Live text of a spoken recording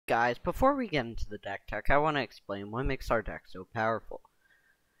guys, before we get into the deck tech, I want to explain what makes our deck so powerful.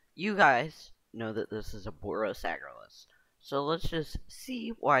 You guys know that this is a Boros aggro list, so let's just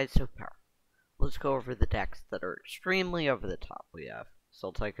see why it's so powerful. Let's go over the decks that are extremely over the top. We have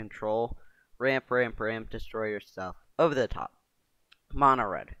Sultai Control, Ramp, destroy your stuff, over the top. Mono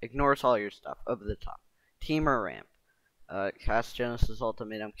Red, ignores all your stuff, over the top. Teamer Ramp, cast Genesis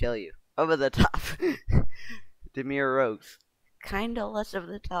Ultimatum, kill you, over the top. Dimir Rogues, kinda less over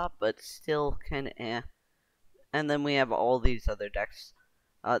the top, but still kinda eh. And then we have all these other decks.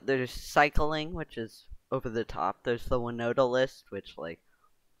 There's Cycling, which is over the top. There's the Winota list, which like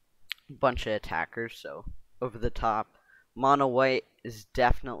a bunch of attackers, so over the top. Mono White is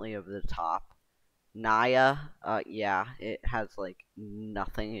definitely over the top. Naya, yeah, it has like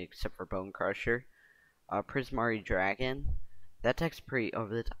nothing except for Bonecrusher. Prismari Dragon, that deck's pretty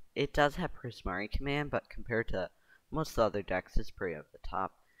over the top. It does have Prismari command, but compared to most of the other decks, it's pretty over the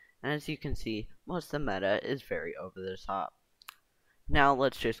top. And as you can see, most of the meta is very over the top. Now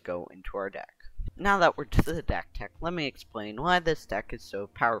let's just go into our deck. Now that we're to the deck tech, let me explain why this deck is so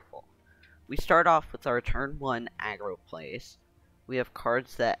powerful. We start off with our turn 1 aggro plays. We have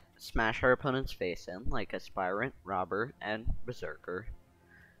cards that smash our opponent's face in, like Aspirant, Robber, and Berserker.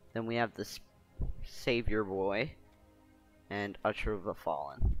 Then we have the Savior Boy and Usher of the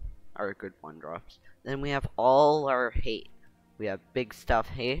Fallen, our good 1-drops. Then we have all our hate. We have big stuff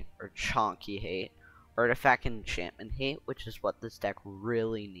hate, or chonky hate, artifact and enchantment hate, which is what this deck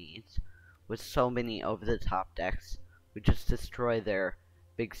really needs. With so many over-the-top decks, we just destroy their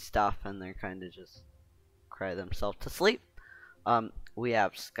big stuff and they're kind of just cry themselves to sleep. We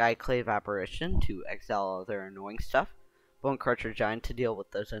have Skyclave Apparition to exile all their annoying stuff. Bonecrusher Giant to deal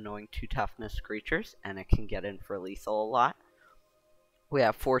with those annoying 2-toughness creatures, and it can get in for lethal a lot. We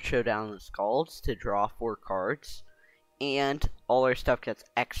have 4 Showdown and Skalds to draw 4 cards, and all our stuff gets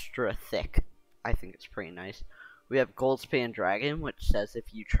extra thick. I think it's pretty nice. We have Goldspan Dragon, which says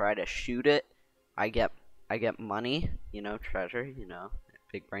if you try to shoot it, I get money, you know, treasure, you know,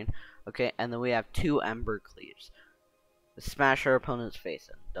 big brain. Okay, and then we have 2 Embercleaves. Smash our opponent's face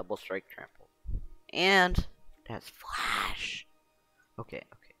in, double strike trample. And it has flash. Okay,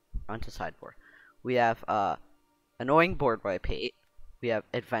 on to sideboard. We have annoying board wipe hate. We have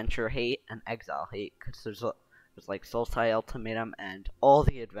adventure hate and exile hate, because there's like Sultai Ultimatum and all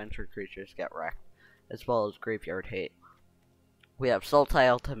the adventure creatures get wrecked, as well as graveyard hate. We have Sultai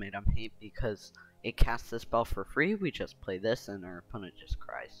Ultimatum hate because it casts the spell for free. We just play this and our opponent just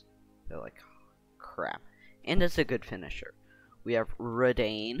cries. They're like, oh, crap. And it's a good finisher. We have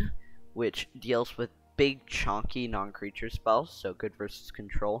Reidane, which deals with big chonky non-creature spells, so good versus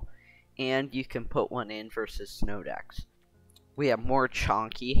control. And you can put one in versus snow decks. We have more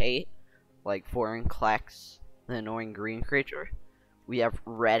chonky hate, like Vorinclex, the annoying green creature. We have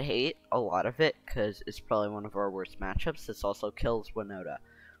red hate, a lot of it, because it's probably one of our worst matchups. This also kills Winota.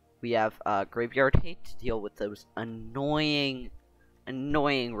 We have graveyard hate to deal with those annoying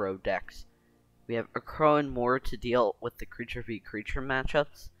road decks. We have Akroan War to deal with the creature v creature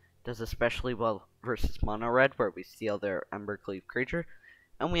matchups. Does especially well versus mono red, where we steal their Embercleave creature.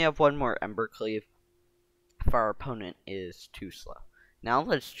 And we have one more Embercleave if our opponent is too slow. Now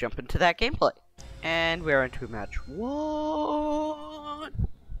let's jump into that gameplay. And we are into match 1.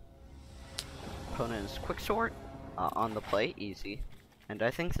 Opponent is Quicksort on the play, easy. And I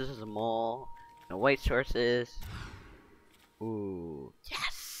think this is a mole. No white sources. Ooh,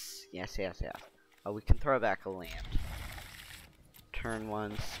 yes. We can throw back a land. Turn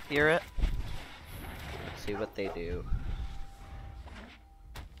 1 Spirit. Let's see what they do.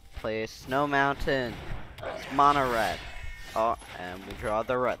 Play Snow Mountain. It's mono red. Oh, and we draw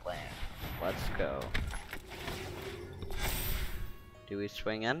the red land. Let's go. Do we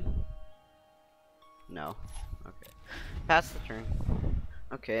swing in? No. Okay. Pass the turn.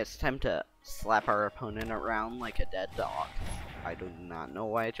 Okay, it's time to slap our opponent around like a dead dog. I do not know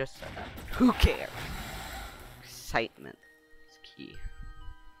why I just said that. Who cares? Excitement is key.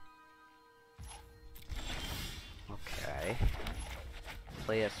 Okay.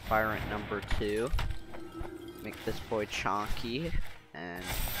 Play Aspirant number 2. Make this boy chonky. And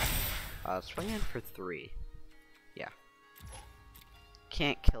swing in for 3. Yeah.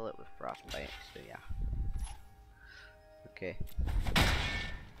 Can't kill it with Frostbite, so yeah. Okay.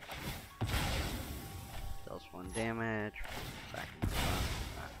 Deals 1 damage.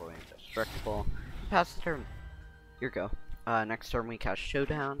 Not going indestructible. Pass the turn. Here we go. Next turn we cast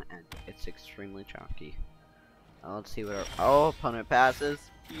Showdown, and it's extremely chonky. Let's see what our opponent passes.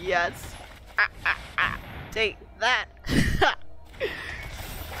 Yes! Take that!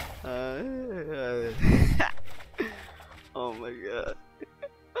 Oh my god.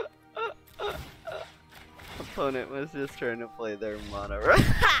 opponent was just trying to play their mono.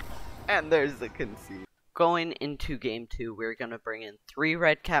 And there's the conceit. Going into game 2, we're going to bring in 3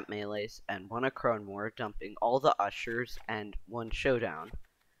 Redcap Melees and 1 Akroan War, dumping all the Ushers and 1 Showdown.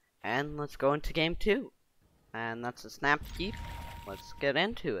 And let's go into game 2. And that's a snap keep. Let's get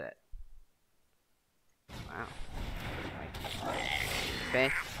into it. Wow. Okay.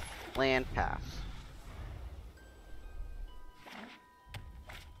 Land pass.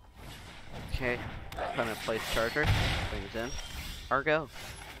 Okay. Opponent plays Charger. Swings in. Argo.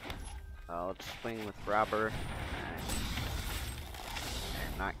 Let's swing with Robber.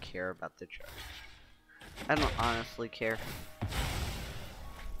 And not care about the charge. I don't honestly care.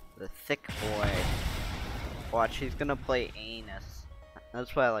 The thick boy. Watch, he's gonna play Anus.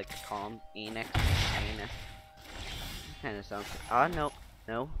 That's what I like to call him. Anus. Anus. Kinda sounds like, no.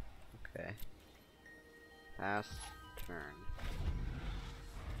 No. Okay. Pass turn.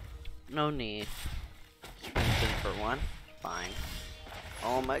 No need. Swings in for 1. Fine.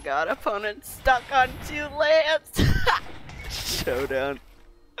 Oh my god, opponent stuck on 2 lands! Showdown.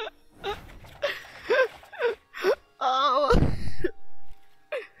 Oh!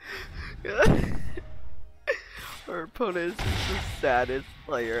 Our opponent is just the saddest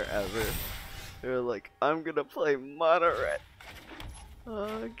player ever. They're like, I'm gonna play mono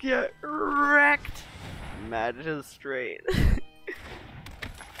red. Get wrecked! Magistrate.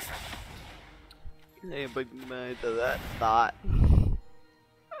 Hey, big mind to that thought.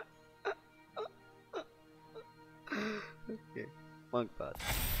 Okay, Monk Bot.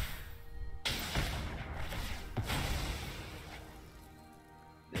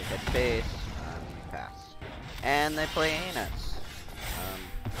 They hit base, pass. And they play Anus.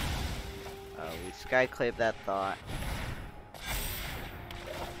 We Skyclave that thought.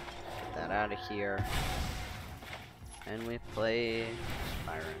 Get that out of here. And we play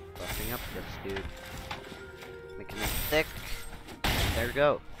Aspirant, buffing up this dude. Making it thick. And there we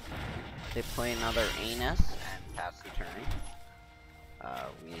go. They play another Anus and pass the turn.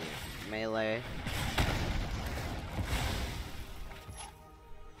 We melee.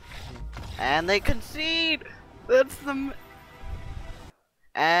 And they concede! That's the...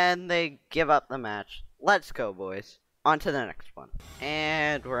 And they give up the match. Let's go, boys. On to the next one.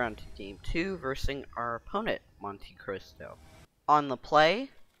 And we're on to game 2 versus our opponent, Monte Cristo. On the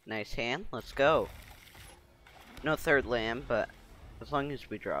play. Nice hand. Let's go. No third land, but as long as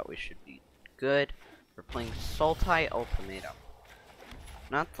we draw it, we should be good. We're playing Sultai Ultimatum.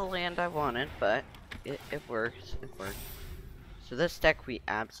 Not the land I wanted, but it works. It works. So this deck we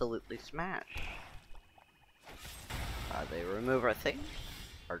absolutely smash. They remove our thing.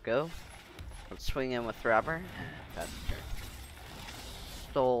 Our go. Let's swing in with Robber and pass the turn.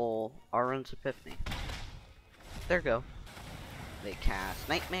 Stole Auron's Epiphany. There we go. They cast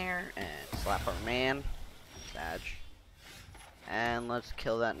Nightmare and slap our man. Sag. And let's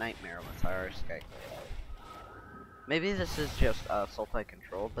kill that Nightmare with our Skyclave. Maybe this is just Sultai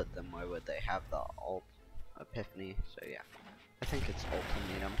control, but then why would they have the alt Epiphany? So yeah, I think it's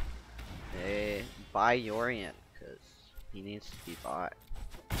Ultimatum. They buy Yorion because he needs to be bought.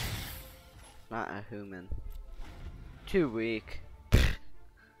 Not a human. Too weak.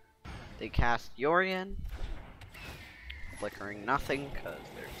 They cast Yorion, flickering nothing because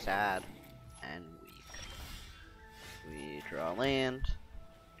they're sad and weak. We draw land.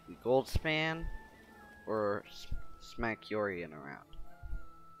 We Goldspan or smack Yorion around.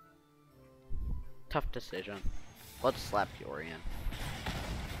 Tough decision. Let's slap Yorion.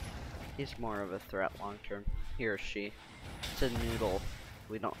 He's more of a threat long term. He or she. It's a noodle.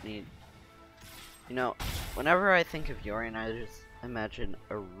 We don't need. You know, whenever I think of Yorion, I just imagine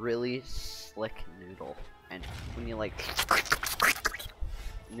a really slick noodle. And when you like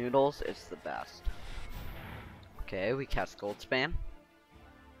noodles, it's the best. Okay, we cast Goldspan.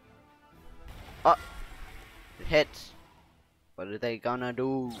 Oh! It hits. What are they gonna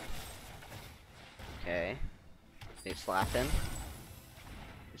do? Okay. They slap in.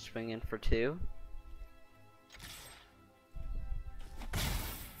 We swing in for 2.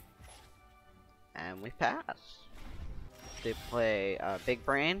 And we pass. They play Big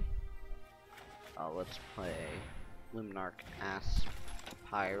Brain. Let's play Luminarch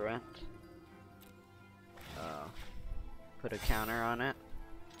Aspirant. Put a counter on it.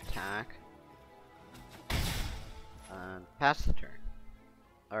 Attack. And pass the turn.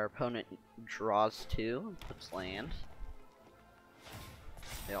 Our opponent draws 2 and puts land.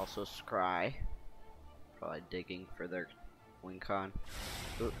 They also scry. Probably digging for their win con.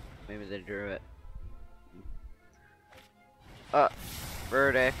 Ooh, maybe they drew it.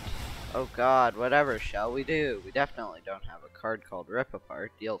 Verdict. Oh god, whatever shall we do? We definitely don't have a card called Rip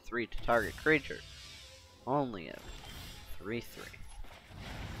Apart. Deal 3 to target creature. only a 3/3.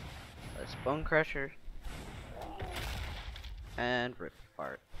 Let's Bonecrusher and rip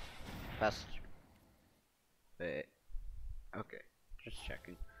apart. Best. Wait. Okay, just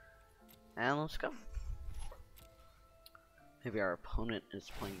checking. And let's go. Maybe our opponent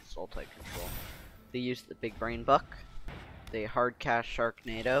is playing Sultai Control. They use the Big Brain Buck. They hard cast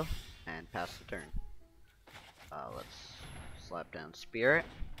Sharknado and pass the turn. Let's slap down Spirit.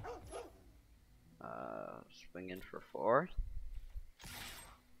 Swing in for 4.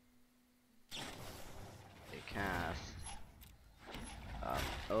 They cast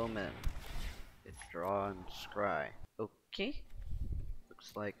Omen. They draw and scry. Okay.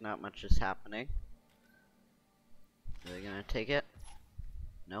 Looks like not much is happening. Are they gonna take it?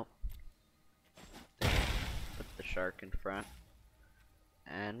 Nope. They put the shark in front.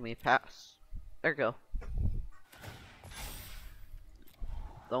 And we pass. There we go.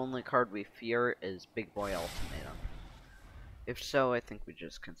 The only card we fear is Big Boy Ultimatum. If so, I think we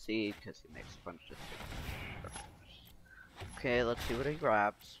just concede because he makes a bunch of sharks. Okay, let's see what he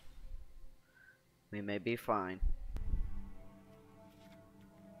grabs. We may be fine.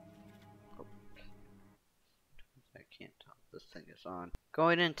 I can't tell if this thing is on.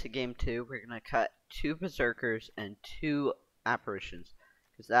 Going into game 2, we're gonna cut 2 Berserkers and 2 Apparitions.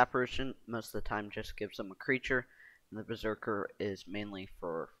 Because the Apparition most of the time just gives them a creature, and the Berserker is mainly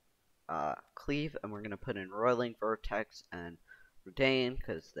for cleave, and we're gonna put in Roiling Vortex and Reidane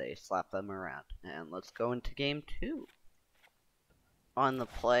because they slap them around. And let's go into game 2. On the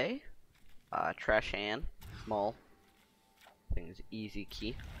play, Trash Hand, small, things easy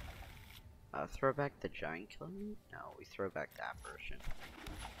key. Throw back the Giant Killer? No, we throw back the Apparition.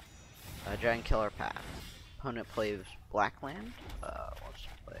 Giant Killer Path. Opponent plays Blackland. Let's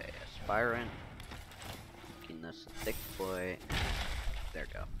play Aspirant. Making this a thick boy. There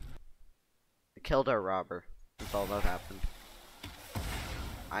we go. We killed our robber. That's all that happened.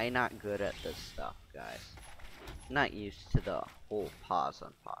 I'm not good at this stuff, guys. Not used to the whole pause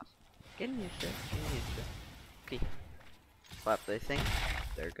on pause. Getting used to it. Getting used to it. Okay. Slap they think.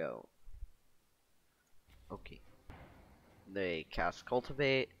 There we go. Okay. They cast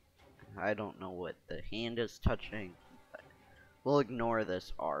Cultivate. I don't know what the hand is touching, but we'll ignore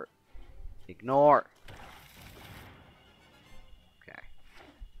this art. Ignore! Okay.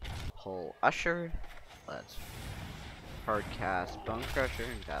 Pull Usher. Let's hard cast Bonecrusher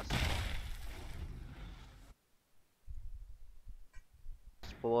and cast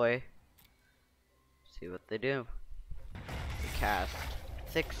this boy. See what they do. They cast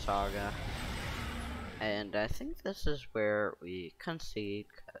Thick Saga. And I think this is where we concede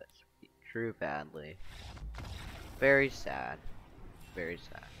because we drew badly. Very sad. Very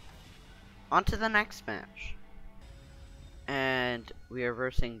sad. On to the next match. And we are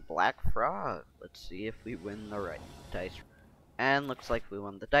versing Black Frog. Let's see if we win the right dice. And looks like we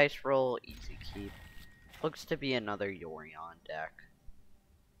won the dice roll. Easy keep. Looks to be another Yorion deck.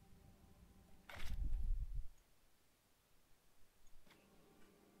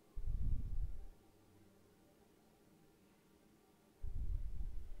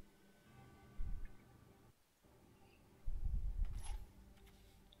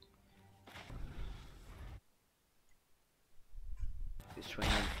 Swing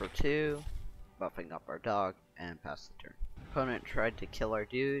in for 2, buffing up our dog, and pass the turn. Opponent tried to kill our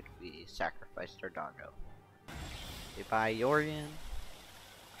dude, we sacrificed our doggo. They buy Yorion,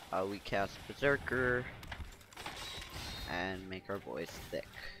 we cast Berserker, and make our boys thick.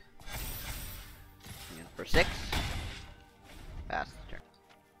 Swing in for 6, pass the turn.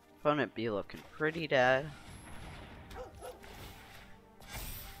 Opponent be looking pretty dead.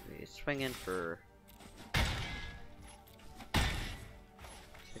 We swing in for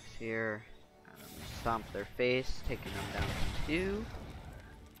here, stomp their face, taking them down to 2,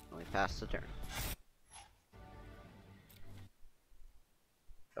 and we pass the turn.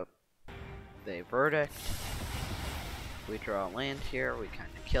 Oh, they verdict. We draw a land here, we kind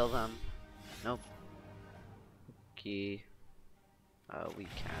of kill them. Nope. Okay. We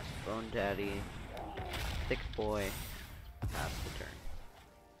cast Bone Daddy, Thick Boy, pass the turn.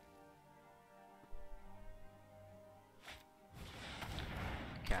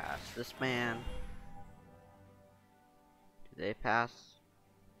 Cast this man. Do they pass?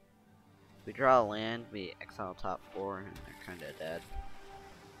 We draw a land, we exile top 4, and they're kinda dead.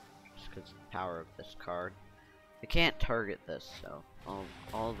 Just because of the power of this card. They can't target this, so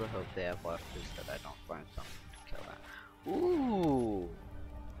all the hope they have left is that I don't find something to kill that. Ooh!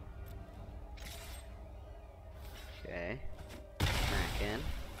 Okay. Smack in.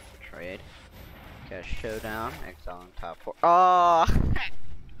 Trade. Cast Showdown, exile on top 4. Oh!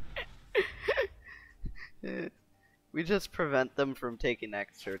 We just prevent them from taking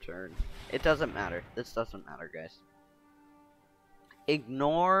extra turn. It doesn't matter. This doesn't matter, guys.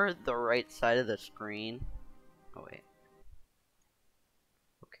 Ignore the right side of the screen. Oh, wait.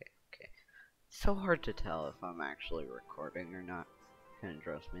 Okay. It's so hard to tell if I'm actually recording or not. Kinda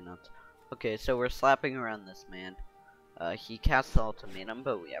drives me nuts. Okay, so we're slapping around this man. He casts the ultimatum,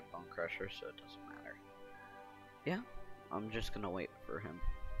 but we have Bonecrusher, so it doesn't matter. Yeah, I'm just gonna wait for him.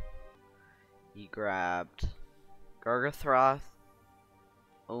 He grabbed Gargathroth,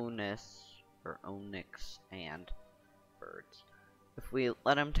 Onyx, and birds. If we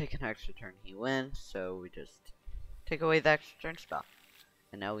let him take an extra turn, he wins, so we just take away the extra turn spell.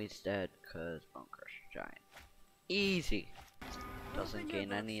 And now he's dead because Bonecrusher Giant. Easy. Doesn't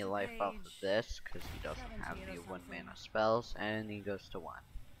gain any life off of this because he doesn't have the 1 mana spells, and he goes to 1.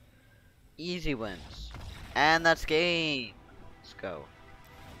 Easy wins. And that's game. Let's go.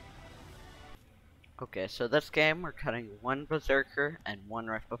 Okay, so this game we're cutting 1 Berserker and 1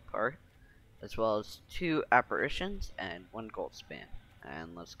 Rift Apart, as well as 2 Apparitions and 1 Goldspan.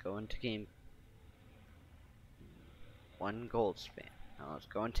 And let's go into game 1 Goldspan. Now let's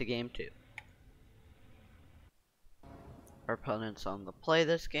go into game 2. Our opponent's on the play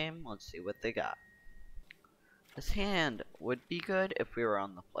this game. Let's see what they got. This hand would be good if we were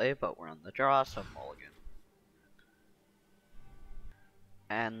on the play, but we're on the draw, so mulligan.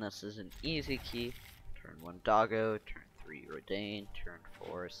 And this is an easy key. Turn 1 Doggo, turn 3 Reidane, turn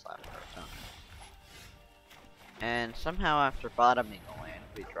 4 Slap Our Tongue. And somehow after bottoming a land,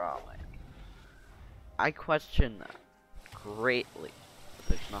 we draw a land. I question that greatly, but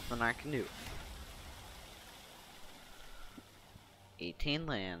there's nothing I can do. 18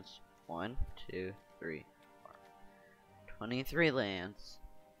 lands. 1, 2, 3, 4. 23 lands.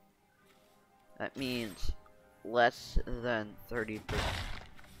 That means less than 30%.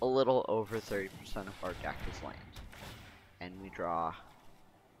 A little over 30% of our deck is land. And we draw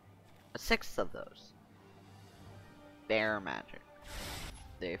a 1/6 of those. Bear magic.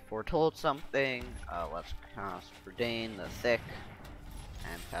 They foretold something. Let's cast Reidane the Thick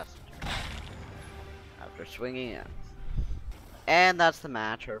and pass the turn. After swinging in. And that's the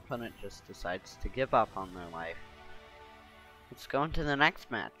match. Our opponent just decides to give up on their life. Let's go into the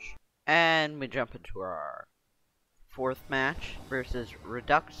next match. And we jump into our 4th match versus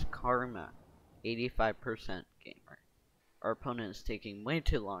Redux Karma, 85% gamer. Our opponent is taking way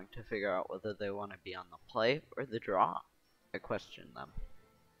too long to figure out whether they want to be on the play or the draw. I question them.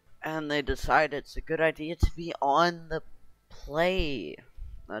 And they decide it's a good idea to be on the play.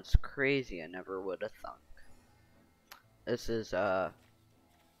 That's crazy. I never would have thunk. This is,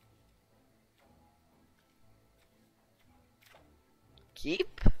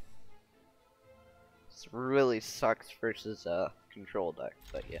 keep? This really sucks versus, control deck,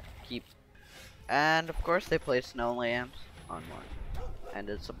 but yeah, keep. And, of course, they play Snowland on 1, and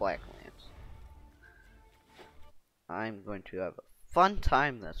it's a black land. I'm going to have a fun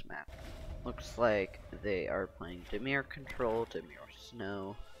time this map. Looks like they are playing Dimir Control, Dimir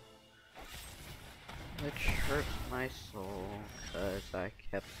Snow. Which hurts my soul, cause I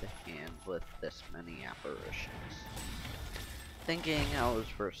kept the hand with this many apparitions. Thinking I was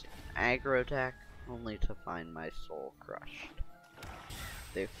versus an aggro deck, only to find my soul crushed.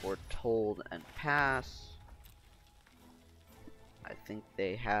 They foretold and pass. I think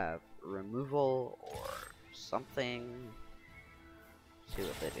they have removal or something. Let's see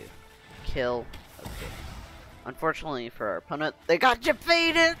what they do. Kill. Okay. Unfortunately for our opponent, they got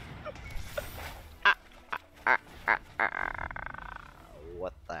defeated!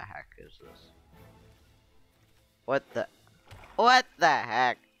 What the heck is this? What the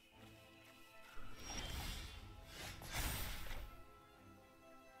heck?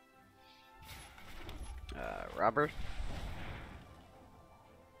 Robert.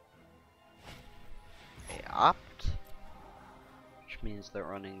 They opt. Which means they're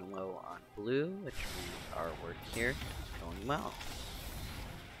running low on blue, which means our work here is going well.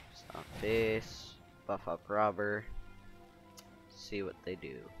 Stop face. Buff up Robber. See what they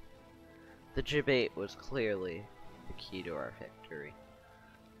do. The debate was clearly the key to our victory.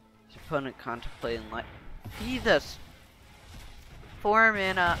 His opponent contemplating like be this 4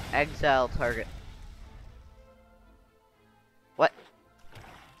 mana exile target. What?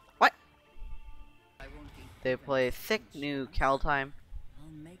 They play thick new Kaldheim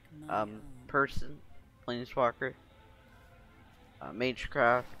person, Planeswalker,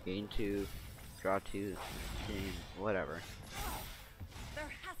 Magecraft, gain 2, draw 2, gain whatever. There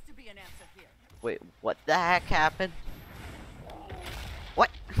has to be an answer here. Wait, what the heck happened?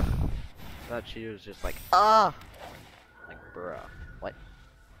 What? Thought she was just like, ah, like bruh. What?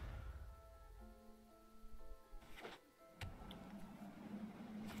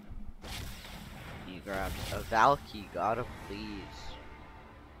 grabs a Valky, God of Please.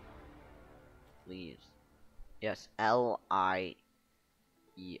 Please. Yes, L-I-E-S.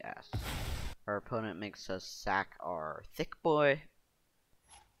 Our opponent makes us sack our Thick Boy.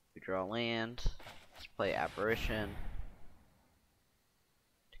 We draw land. Let's play Apparition.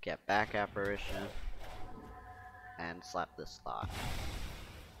 To get back Apparition. And slap this slot.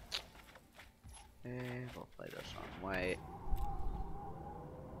 Okay, we'll play this on white.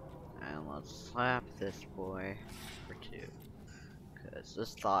 And let's slap this boy for 2. Because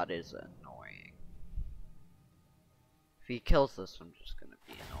this thought is annoying. If he kills this, I'm just gonna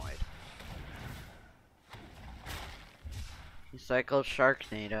be annoyed. He cycles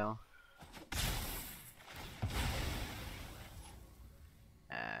Sharknado.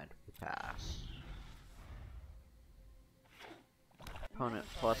 And we pass. Opponent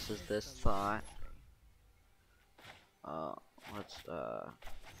pluses this thought. Let's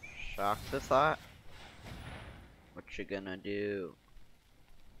shock the thought. What you gonna do?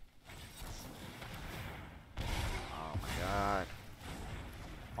 Oh my god.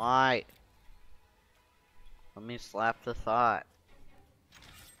 Why? Let me slap the thought.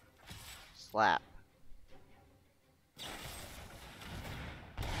 Slap.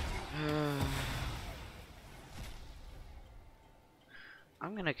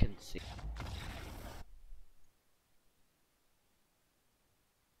 I'm gonna concede.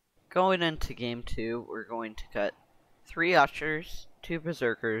 Going into game 2, we're going to cut 3 Ushers, 2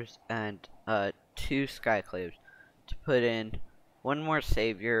 Berserkers, and 2 Skyclaves to put in 1 more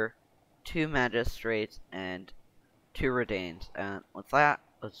Savior, 2 Magistrates, and 2 Reidanes. And with that,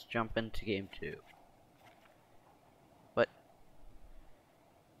 let's jump into game 2. What?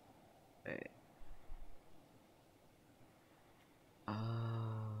 Wait.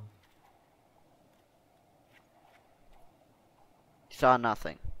 Saw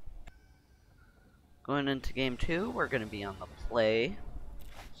nothing. Going into game 2, we're going to be on the play.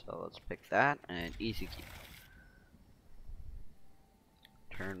 So let's pick that and easy keep.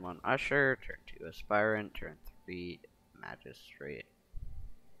 Turn 1 Usher, turn 2 Aspirant, turn 3 Magistrate.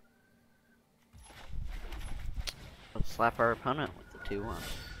 Let's slap our opponent with the 2-1.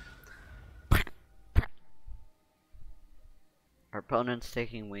 Our opponent's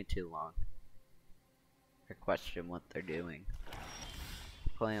taking way too long. I question what they're doing.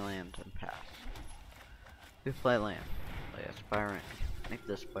 Play land and pass. We play land. Play Aspirant. Make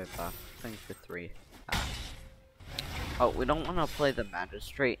this play buff. Thing for 3. Pass. Oh, we don't want to play the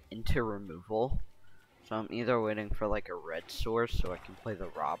Magistrate into removal. So I'm either waiting for like a red source so I can play the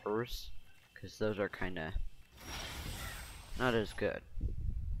Robbers. Because those are kind of not as good.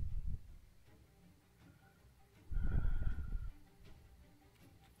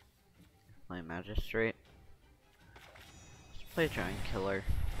 Play Magistrate. Let's play Giant Killer.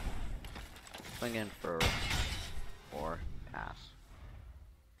 Swing in for 4. Pass.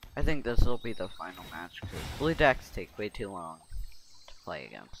 I think this will be the final match because blue decks take way too long to play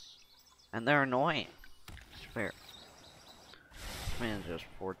against. And they're annoying. I swear. This man is just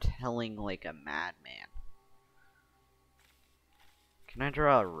foretelling like a madman. Can I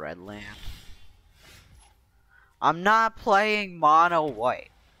draw a red land? I'm not playing mono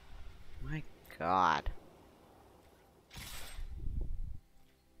white. My god.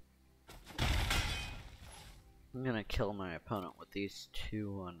 I'm gonna kill my opponent with these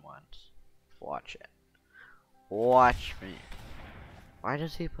 2-1-1s. Watch it. Watch me. Why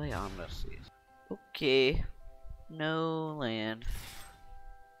does he play Omniseas? Okay. No land.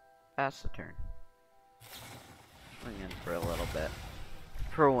 Pass the turn. Swing in for a little bit.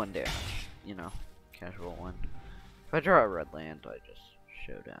 For 1 damage. You know, casual 1. If I draw a red land, I just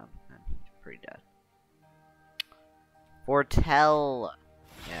Showdown. And he's pretty dead. Foretell!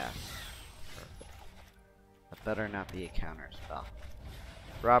 Yes. That better not be a counter spell.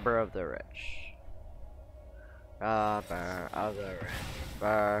 Robber of the Rich. Robber of the Rich.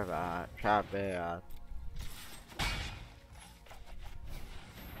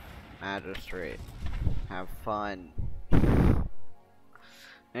 Magistrate. Have fun.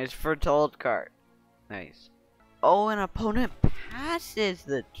 Nice foretold card. Nice. Oh, an opponent passes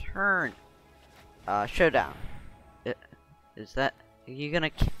the turn. Showdown. Is that... Are you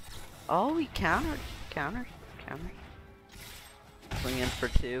gonna... Oh, he counters. Counters. Swing in for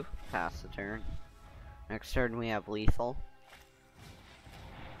 2. Pass the turn. Next turn we have lethal.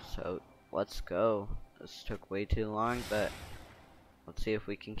 So, let's go. This took way too long, but... Let's see if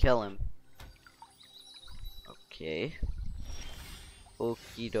we can kill him. Okay.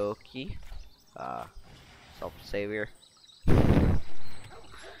 Okie dokie. Selfless Savior.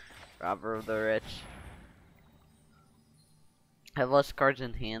 Robber of the Rich. I have less cards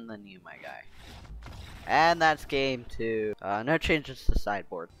in hand than you, my guy. And that's game 2. No changes to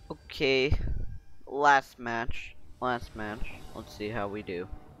sideboard. Okay, last match. Let's see how we do.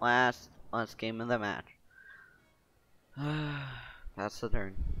 Last game of the match. That's the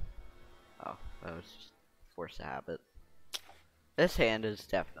turn. Oh, that was just force of habit. This hand is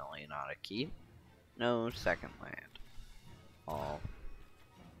definitely not a keep. No second land. All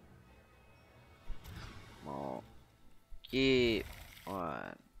keep.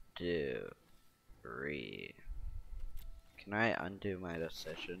 1, 2, 3. Can I undo my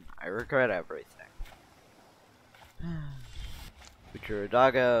decision? I regret everything. We drew a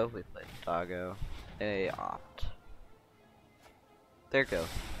doggo. We played a doggo. They opt. There go.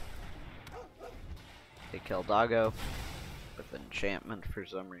 They kill doggo with enchantment for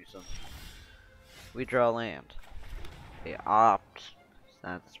some reason. We draw land. They opt.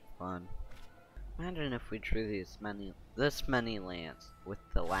 That's fun. Imagine if we drew this many lands with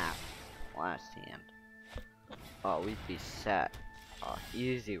the last hand. Oh, we'd be set. Oh,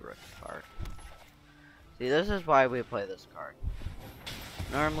 easy rook card. See, this is why we play this card.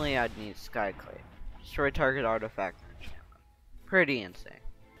 Normally, I'd need Skyclave. Destroy target artifact or enchantment. Pretty insane.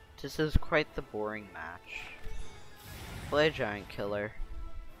 This is quite the boring match. Play Giant Killer.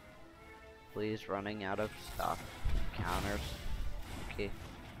 Please, running out of stuff. Counters. Okay.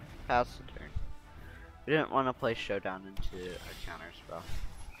 Pass the turn. We didn't want to play Showdown into a counter spell.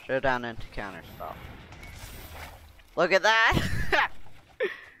 Showdown into counter spell. Look at that!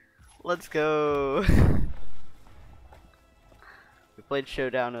 Let's go! We played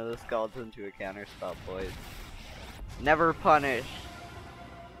Showdown of the Skalds into a counter spell, boys. Never punish.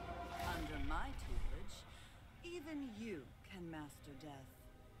 Under my tutelage, even you can master death.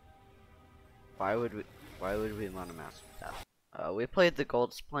 Why would we want to master death? We played the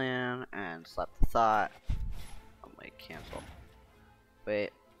Goldspan and slept the thought. Oh wait, cancel.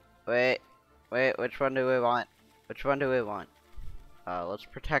 Wait, which one do we want? Which one do we want? Let's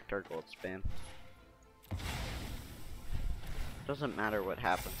protect our Goldspan. Doesn't matter what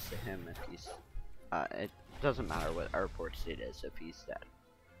happens to him if he's, it doesn't matter what our board state is if he's dead.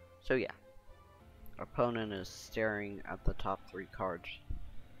 So yeah. Our opponent is staring at the top 3 cards.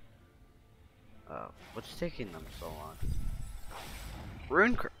 What's taking them so long?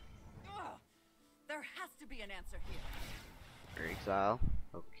 There has to be an answer here. Exile.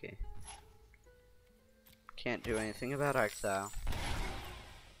 Okay. Can't do anything about exile.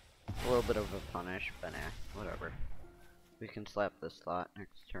 A little bit of a punish, but whatever. We can slap this slot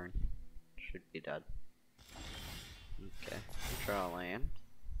next turn. Should be dead. Okay. Draw a land.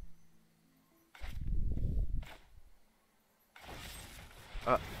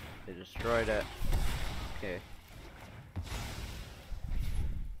 Oh, they destroyed it. Okay.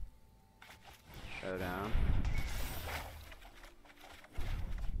 Showdown.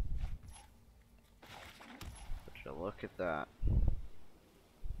 Would you look at that?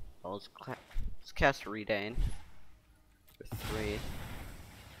 Well, let's cast Reidane for 3.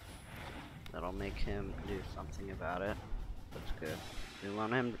 That'll make him do something about it. That's good. We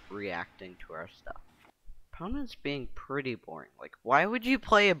want him reacting to our stuff. Opponent's being pretty boring. Like, why would you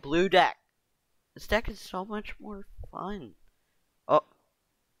play a blue deck? This deck is so much more fun. Oh!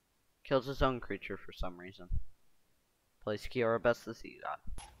 Kills his own creature for some reason. Plays Kiora Best the Sea God.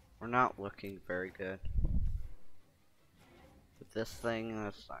 We're not looking very good. With this thing,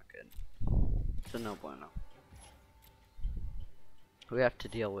 that's not good. It's a no bueno. We have to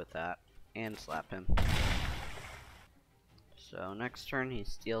deal with that. And slap him. So next turn he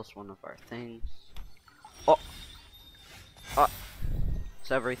steals one of our things. Oh! Oh!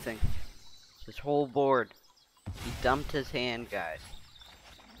 It's everything. It's his whole board. He dumped his hand, guys.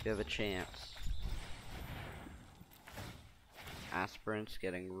 You have a chance. Aspirant's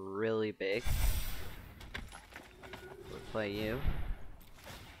getting really big. We'll play you.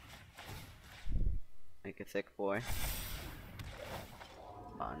 Make a thick boy.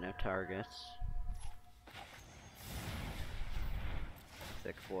 No targets.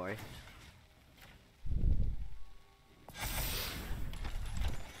 Thick boy.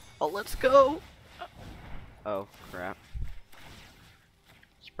 Oh, let's go! Oh, crap.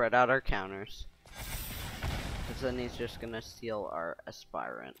 Spread out our counters. Because then he's just gonna steal our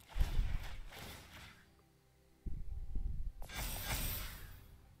Aspirant.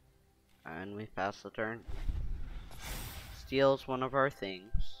 And we pass the turn. Steals one of our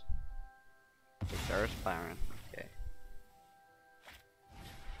things. It's our Aspirant. Okay.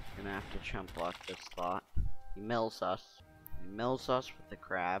 Gonna have to chump block this slot. He mills us. He mills us with the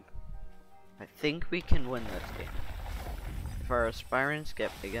crab. I think we can win this game. If our Aspirants get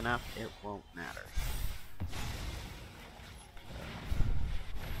big enough, it won't matter.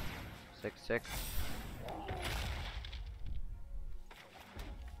 6/6.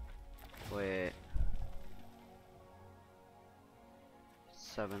 Wait.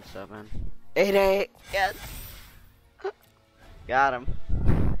 7-7. 8-8! Yes! Got him.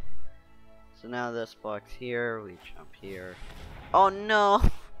 So now this block's here, we jump here. Oh no!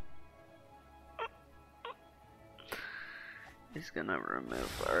 He's gonna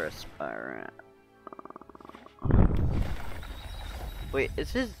remove our Aspirant. Wait,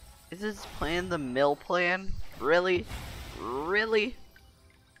 is his plan the mill plan? Really? Really?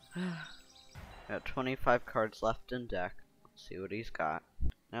 Got 25 cards left in deck. Let's see what he's got.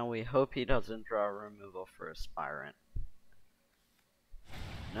 Now we hope he doesn't draw removal for Aspirant.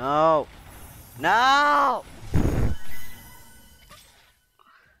 No! No!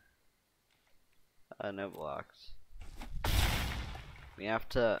 No blocks. We have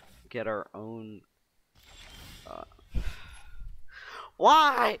to get our own.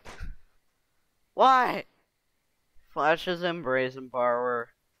 Why? Why? Flashes and Brazen Borrower.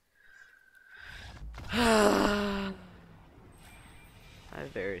 I'm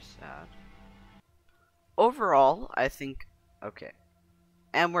very sad. Overall, I think okay.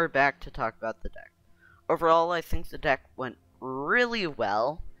 And we're back to talk about the deck. Overall, I think the deck went really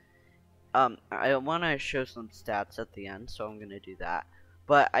well. I want to show some stats at the end, so I'm going to do that.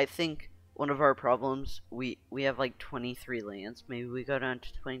 But I think one of our problems, we have like 23 lands. Maybe we go down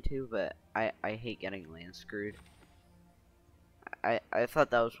to 22, but I hate getting land screwed. I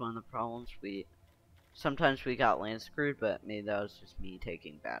thought that was one of the problems. Sometimes we got land screwed, but maybe that was just me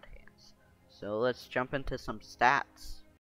taking bad hands. So let's jump into some stats.